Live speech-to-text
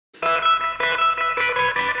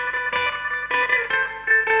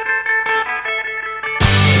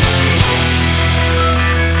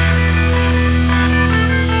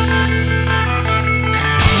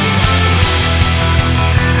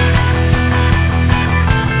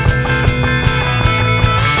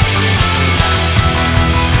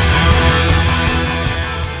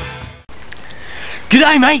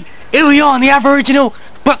Today, mate, here we are in the Aboriginal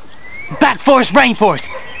back forest rainforest.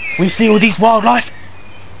 We see all these wildlife.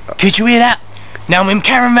 Could you hear that? Now my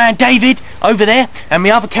cameraman David over there, and my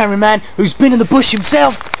other cameraman who's been in the bush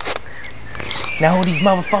himself. Now all these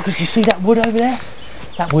motherfuckers, you see that wood over there?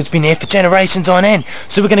 That wood's been here for generations on end.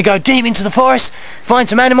 So we're going to go deep into the forest, find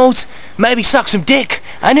some animals, maybe suck some dick,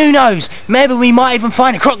 and who knows, maybe we might even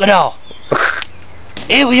find a crocodile.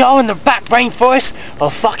 Here we are in the back rainforest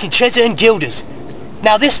of fucking Chessington Guilders.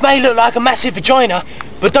 Now this may look like a massive vagina,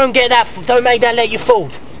 but don't make that let you fool.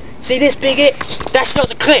 See this bigot? That's not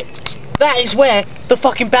the clip. That is where the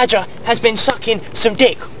fucking badger has been sucking some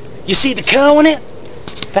dick. You see the curl on it?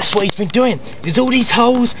 That's what he's been doing. There's all these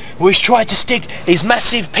holes where he's tried to stick his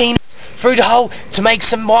massive penis through the hole to make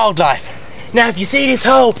some wildlife. Now if you see this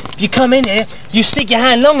hole, if you come in here, you stick your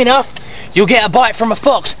hand long enough, you'll get a bite from a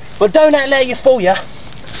fox. But don't let you fool you.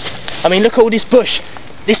 I mean, look at all this bush.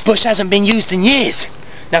 This bush hasn't been used in years.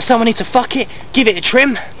 Now someone needs to fuck it, give it a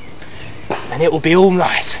trim, and it will be all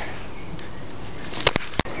nice.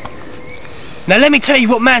 Now let me tell you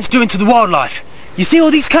what man's doing to the wildlife. You see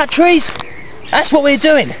all these cut trees? That's what we're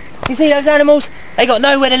doing. You see those animals? They got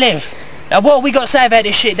nowhere to live. Now what have we got to say about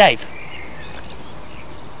this shit, Dave?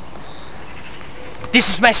 This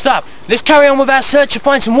is messed up. Let's carry on with our search to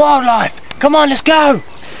find some wildlife. Come on, let's go.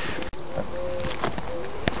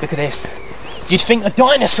 Look at this. You'd think a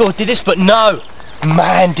dinosaur did this, but no.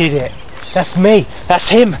 Man did it. That's me. That's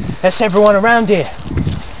him. That's everyone around here.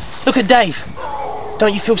 Look at Dave.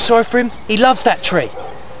 Don't you feel sorry for him? He loves that tree.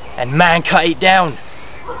 And man cut it down.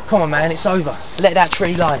 Come on, man, it's over. Let that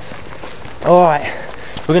tree lie. Alright.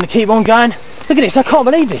 We're going to keep on going. Look at this. I can't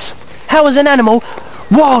believe this. How is an animal,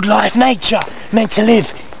 wildlife, nature, meant to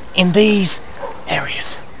live in these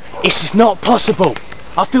areas? This is not possible.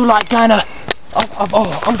 I feel like going to...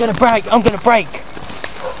 I'm going to break.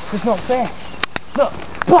 It's not fair. Look,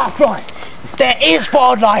 butterfly. There is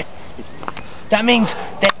wildlife. That means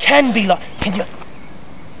there can be life. Can you...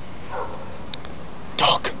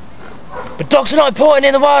 Dog. But dogs are not important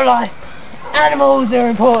in the wildlife. Animals are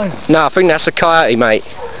important. No, I think that's a coyote, mate.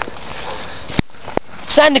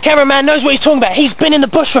 Sam, the cameraman, knows what he's talking about. He's been in the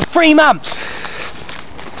bush for 3 months.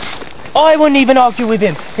 I wouldn't even argue with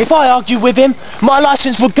him. If I argued with him, my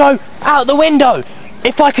licence would go out the window.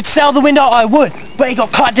 If I could sell the window, I would. But he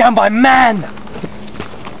got cut down by man.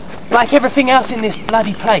 Like everything else in this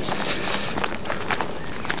bloody place.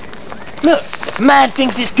 Look, man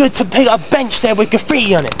thinks it's good to put a bench there with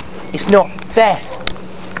graffiti on it. It's not there.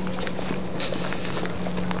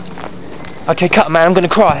 Okay, cut, man, I'm going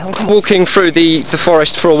to cry. Walking through the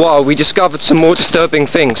forest for a while, we discovered some more disturbing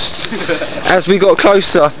things. As we got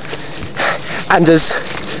closer, and as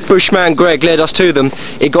Bushman Greg led us to them,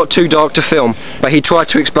 it got too dark to film, but he tried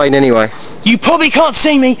to explain anyway. You probably can't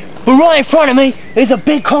see me, but right in front of me is a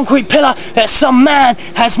big concrete pillar that some man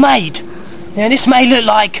has made. Now this may look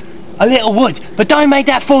like a little wood, but don't make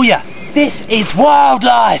that fool you. This is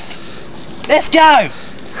wildlife. Let's go.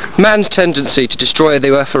 Man's tendency to destroy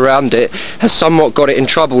the earth around it has somewhat got it in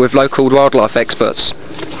trouble with local wildlife experts.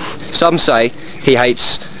 Some say he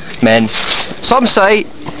hates men. Some say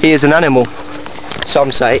he is an animal.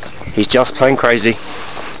 Some say he's just plain crazy.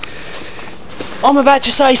 I'm about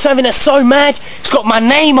to say something that's so mad, it's got my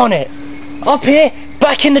name on it. Up here,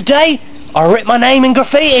 back in the day, I wrote my name in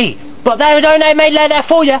graffiti. But they don't make that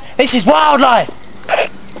for you. This is wildlife.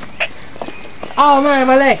 Oh man,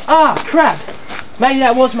 my leg. Ah, crap. Maybe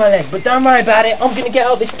that was my leg, but don't worry about it. I'm going to get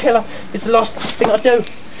out this pillar. It's the last thing I do.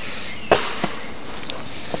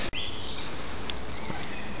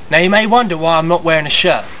 Now you may wonder why I'm not wearing a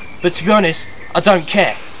shirt, but to be honest, I don't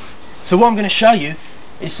care. So what I'm going to show you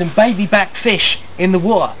is some baby back fish in the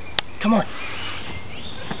water. Come on.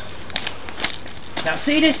 Now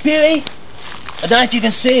see this beauty? I don't know if you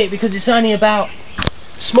can see it because it's only about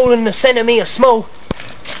smaller than a centimetre small,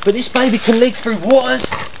 but this baby can leak through waters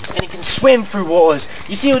and it can swim through waters.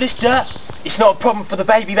 You see all this dirt? It's not a problem for the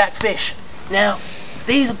baby back fish. Now,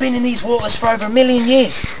 these have been in these waters for over 1 million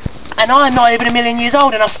years, and I'm not even 1 million years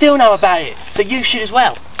old and I still know about it, so you should as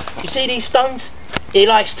well. You see these stones? He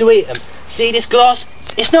likes to eat them. See this glass?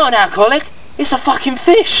 It's not an alcoholic, it's a fucking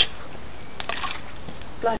fish.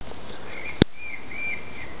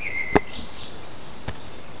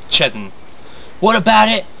 Chessington. What about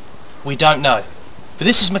it? We don't know. But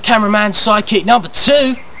this is my cameraman sidekick number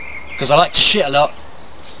 2, because I like to shit a lot.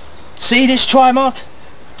 See this try mark?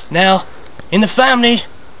 Now, in the family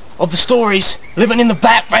of the stories, living in the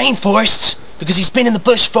back rainforests, because he's been in the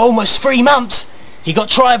bush for almost 3 months, he got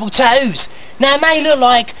tribal tattoos. Now it may look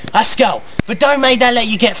like a skull, but don't make that let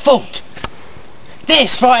you get fooled.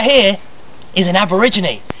 This right here is an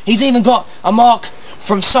Aborigine. He's even got a mark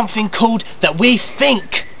from something called that we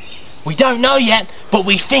think. We don't know yet, but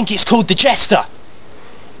we think it's called the Jester.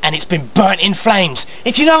 And it's been burnt in flames.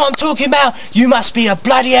 If you know what I'm talking about, you must be a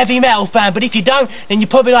bloody heavy metal fan. But if you don't, then you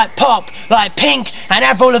probably like pop, like Pink and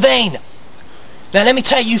Avril Lavigne. Now let me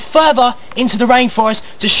take you further into the rainforest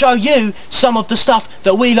to show you some of the stuff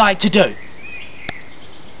that we like to do.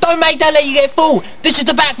 Don't make that let you get fooled. This is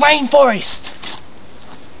the back rainforest.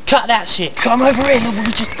 Cut that shit. Come over here.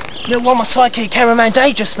 Look what my sidekick cameraman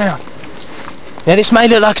Dave just found. Now this may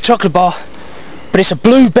look like a chocolate bar, but it's a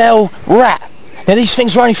bluebell rat. Now these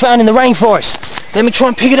things are only found in the rainforest. Let me try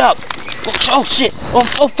and pick it up. Oh shit.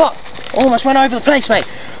 Oh fuck. Almost went over the place, mate.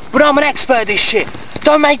 But I'm an expert at this shit.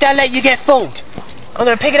 Don't make that let you get fooled. I'm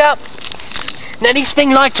gonna pick it up. Now these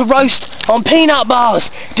things like to roast on peanut bars.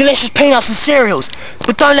 Delicious peanuts and cereals.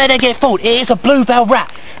 But don't let it get fooled. It is a bluebell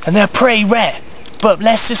rat. And they're pretty rare. But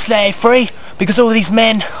let's just let it free. Because all these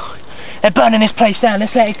men, they're burning this place down. Do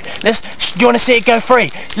you want to see it go free?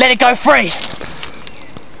 Let it go free.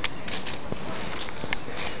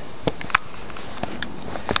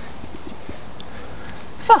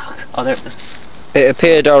 Fuck. Oh, there it is. It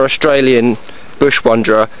appeared our Australian bush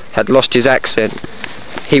wanderer had lost his accent.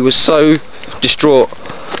 He was so distraught.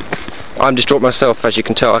 I'm distraught myself, as you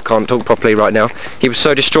can tell. I can't talk properly right now. He was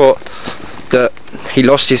so distraught that he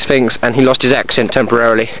lost his things and he lost his accent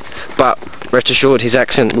temporarily. But rest assured, his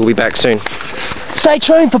accent will be back soon. Stay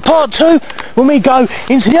tuned for part 2 when we go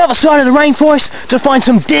into the other side of the rainforest to find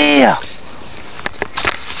some deer.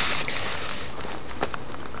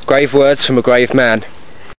 Grave words from a grave man.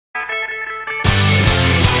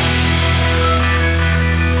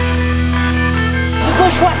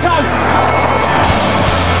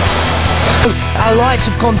 Our lights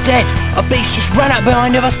have gone dead. A beast just ran out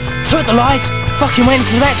behind of us, took the lights, fucking went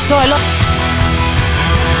into the back style.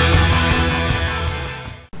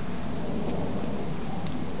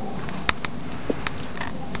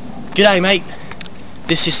 G'day mate,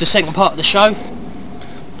 this is the second part of the show.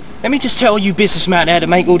 Let me just tell you businessmen how to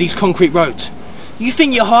make all these concrete roads. You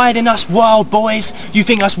think you're higher than us wild boys? You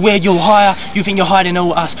think us weird you're higher? You think you're higher than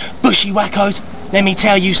all us bushy wackos? Let me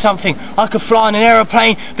tell you something. I could fly in an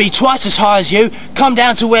aeroplane, be twice as high as you, come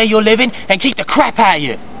down to where you're living and kick the crap out of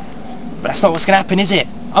you. But that's not what's going to happen, is it?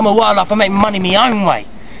 I'm a wildlife, I make money my own way.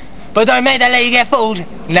 But don't make that let you get fooled.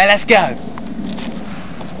 Now let's go.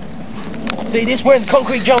 See this? We're in the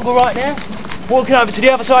concrete jungle right now. Walking over to the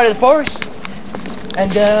other side of the forest.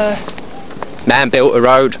 And Man built a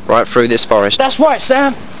road right through this forest. That's right,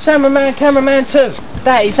 Sam. Cameraman too.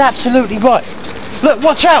 That is absolutely right. Look,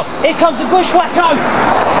 watch out! Here comes the bushwacko!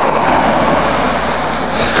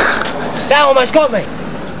 That almost got me.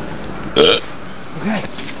 Okay.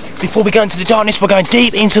 Before we go into the darkness, we're going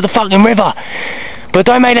deep into the fucking river. But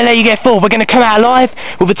don't make it let you get fooled. We're going to come out alive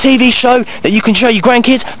with a TV show that you can show your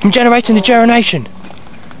grandkids from generation to generation.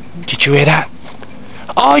 Did you hear that?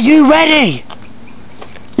 Are you ready?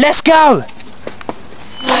 Let's go!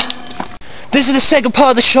 This is the second part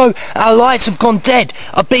of the show. Our lights have gone dead.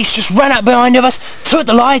 A beast just ran out behind of us, took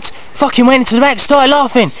the lights, fucking went into the back, started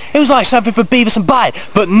laughing. It was like something for Beavis and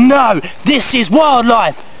Butthead. But no, this is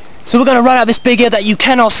wildlife. So we're going to run out this big hill that you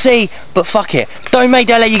cannot see, but fuck it. Don't make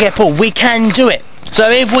that let you get pulled. We can do it.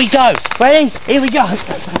 So here we go. Ready? Here we go.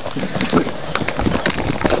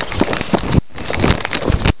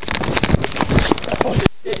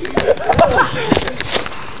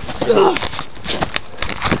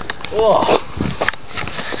 Oh.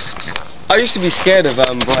 I used to be scared of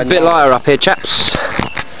a bit lighter up here, chaps.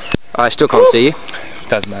 I still can't see you.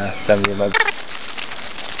 Doesn't matter. 70 of